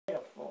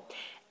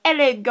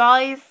Hello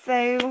guys,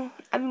 so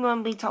I'm going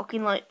to be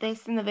talking like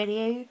this in the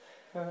video.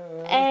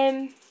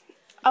 I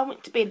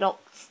went to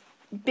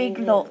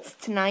BigLots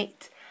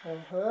tonight.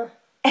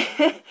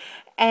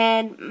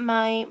 And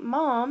my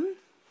mom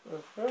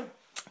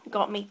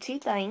got me two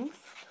things.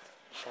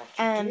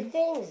 Got you two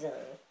things,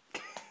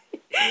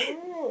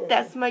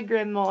 That's my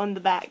grandma in the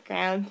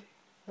background.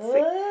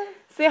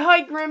 Say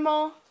hi,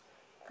 Grandma.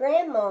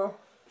 Grandma.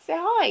 Say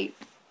hi.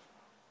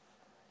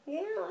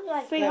 Yeah, I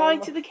like Say Grandma. hi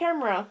to the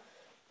camera.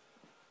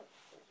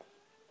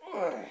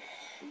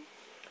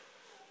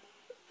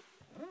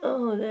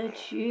 Oh,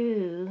 that's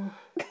you.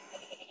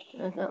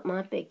 I got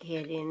my big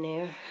head in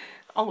there.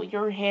 Oh,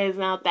 your hair's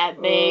not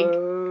that big.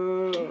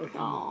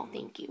 Oh,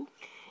 thank you.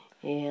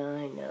 Yeah,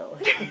 I know.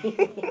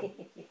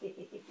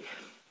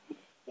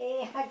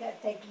 Yeah, I gotta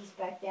take these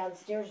back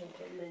downstairs and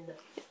put them in the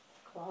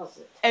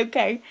closet.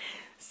 Okay.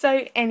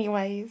 So,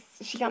 anyways,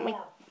 she got me.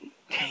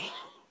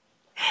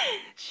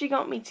 She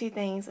got me two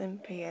things,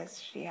 and P.S.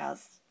 she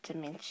has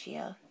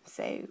dementia,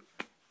 so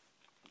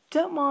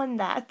don't mind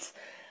that.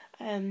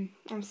 I'm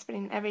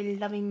spending every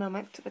loving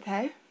moment with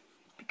her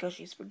because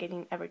she's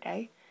forgetting every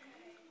day.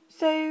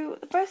 So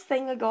the first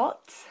thing I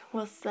got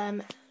was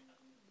some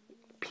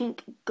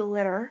pink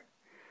glitter.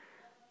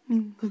 I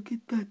mean, look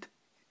at that,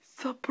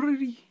 so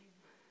pretty.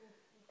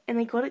 And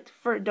I got it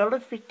for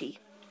 $1.50.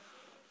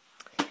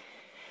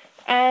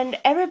 And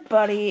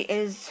everybody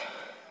is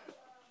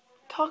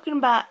talking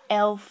about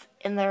e.l.f.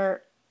 in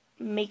their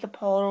makeup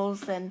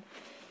hauls, and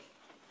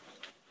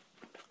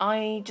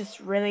I just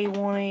really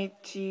wanted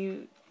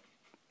to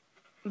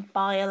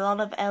buy a lot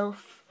of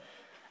e.l.f.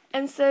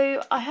 And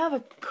so I have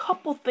a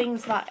couple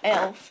things about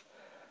e.l.f.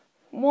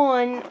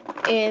 One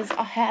is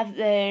I have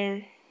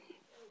their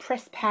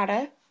pressed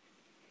powder,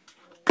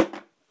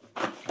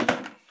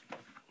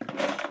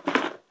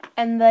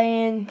 and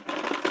then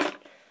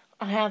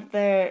I have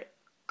their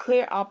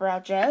clear eyebrow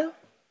gel,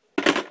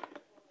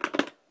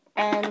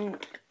 and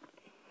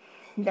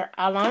their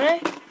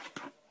eyeliner,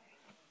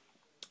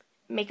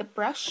 makeup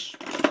brush,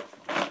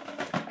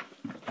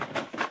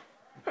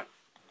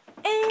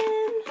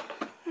 and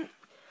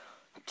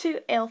two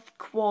e.l.f.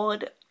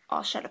 quad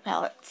eyeshadow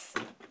palettes.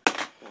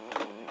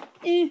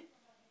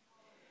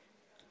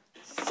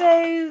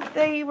 So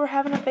they were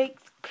having a big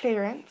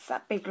clearance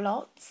at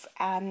BigLots,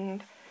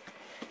 and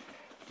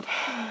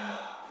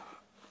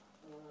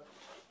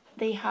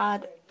they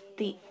had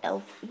the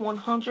e.l.f.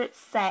 100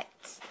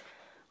 set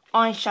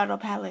eyeshadow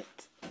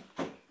palette.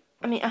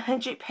 I mean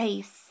 100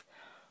 piece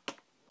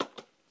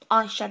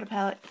eyeshadow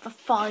palette for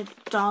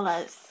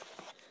 $5.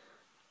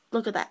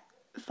 Look at that,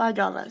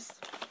 $5.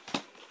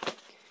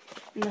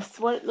 And that's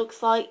what it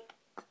looks like.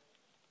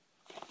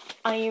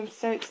 I am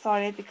so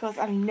excited because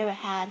I've never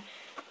had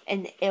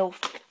an e.l.f.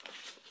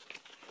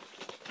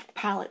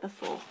 palette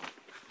before.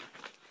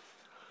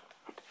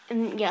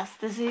 And yes,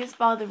 this is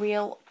by the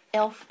real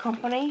e.l.f.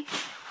 company.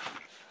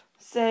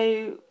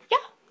 So,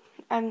 yeah,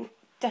 I'm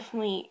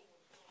definitely...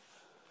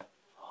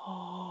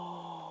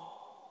 Oh,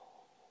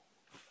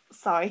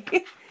 sorry.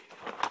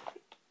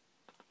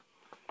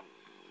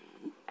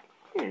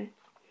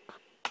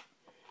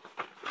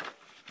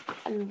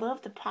 I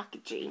love the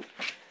packaging.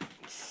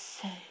 It's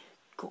so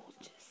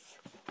gorgeous.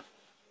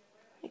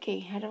 Okay,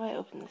 how do I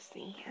open this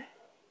thing here?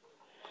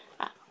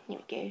 Ah, here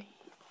we go.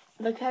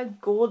 Look how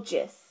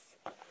gorgeous.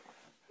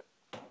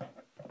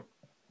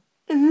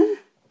 It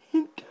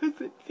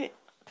doesn't fit.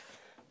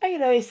 I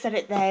could always set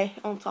it there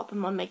on top of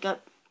my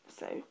makeup,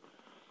 so.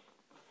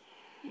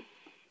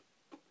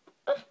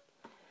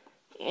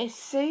 It's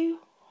so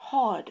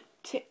hard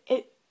to...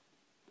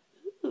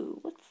 Ooh,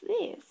 what's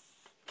this?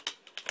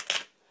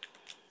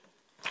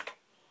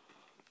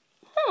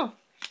 Huh.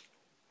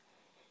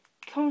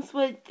 Comes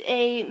with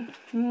a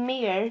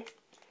mirror.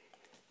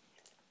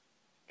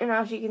 And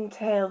as you can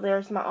tell,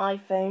 there's my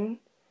iPhone.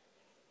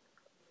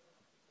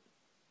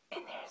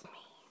 And there's me.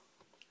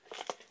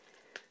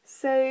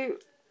 So,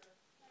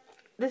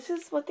 this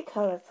is what the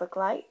colors look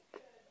like.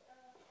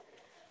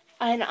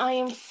 And I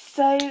am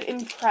so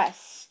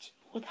impressed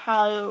with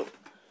how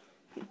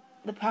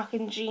the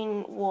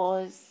packaging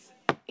was,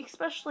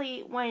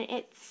 especially when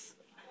it's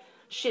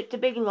shipped to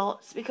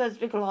BigLots, because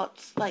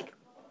BigLots, like,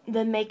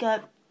 the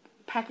makeup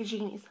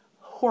packaging is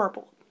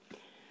horrible.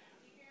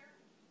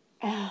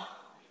 I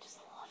just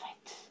love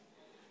it.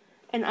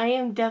 And I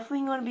am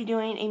definitely going to be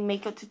doing a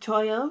makeup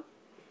tutorial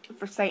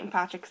for St.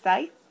 Patrick's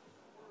Day,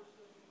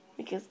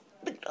 because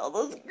look at all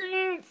those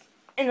greens.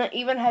 And I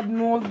even had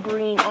more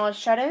green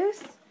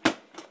eyeshadows.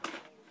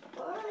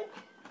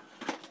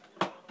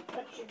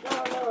 What's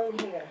going on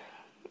here?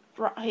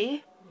 Right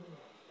here.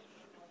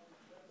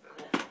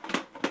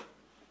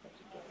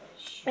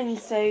 And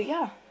so,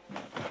 yeah.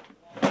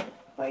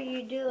 What are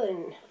you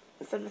doing?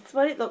 So that's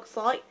what it looks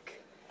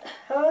like.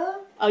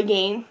 Huh?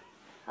 Again.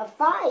 A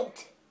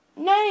fight?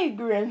 No,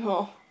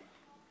 Grandma.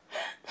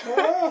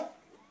 Huh?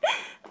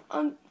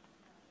 I'm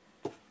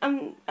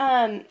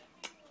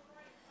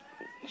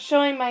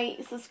showing my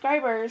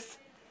subscribers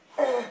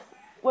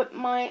what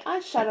my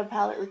eyeshadow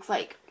palette looks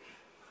like.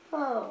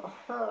 Oh,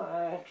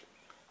 alright.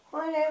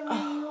 Whatever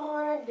you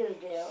want to do,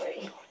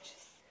 dearie.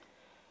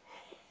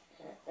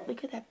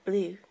 Look at that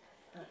blue.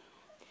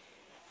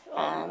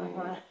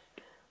 Oh,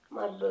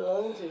 my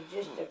balloons are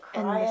just a And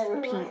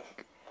crying this like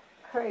pink.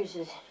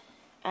 crazy.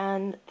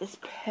 And this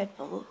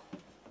purple.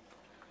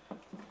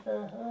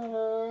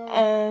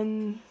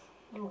 I'm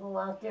gonna go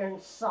out there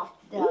and sock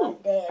Ooh,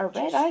 Dad a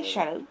red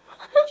eyeshadow.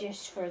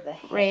 just for the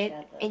heck Red of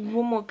it. and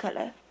one more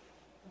color.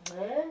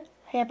 Huh?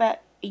 How about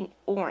in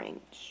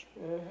orange?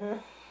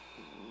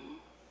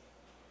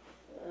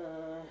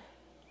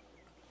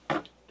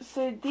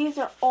 So these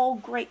are all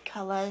great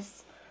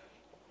colors,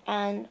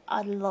 and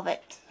I love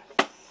it.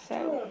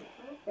 So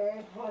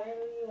Okay,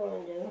 whatever you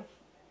want to do.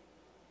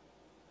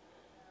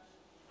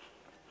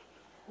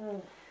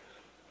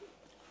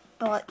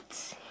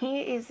 but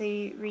here is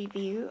a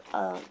review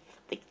of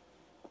the,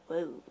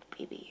 whoa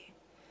baby,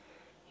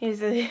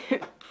 here's a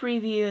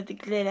preview of the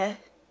glitter.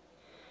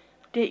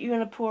 Didn't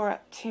want to pour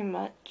up too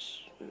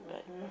much,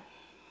 but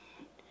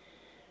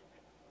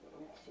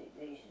Let's see,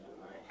 these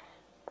are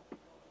my,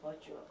 what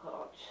you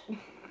call it,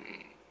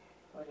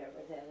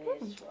 whatever that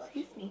is.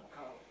 excuse me.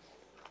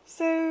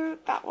 So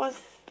that was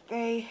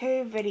the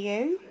whole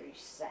video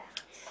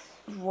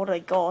of what I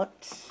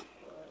got,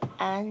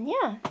 and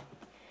yeah.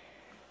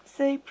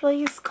 So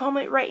please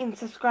comment, rate, and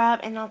subscribe,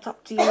 and I'll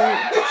talk to you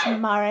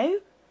tomorrow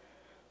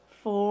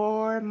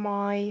for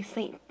my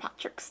St.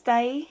 Patrick's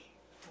Day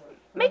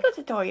makeup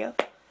tutorial.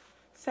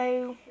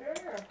 So,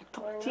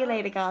 talk to you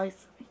later,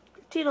 guys.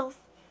 Toodles.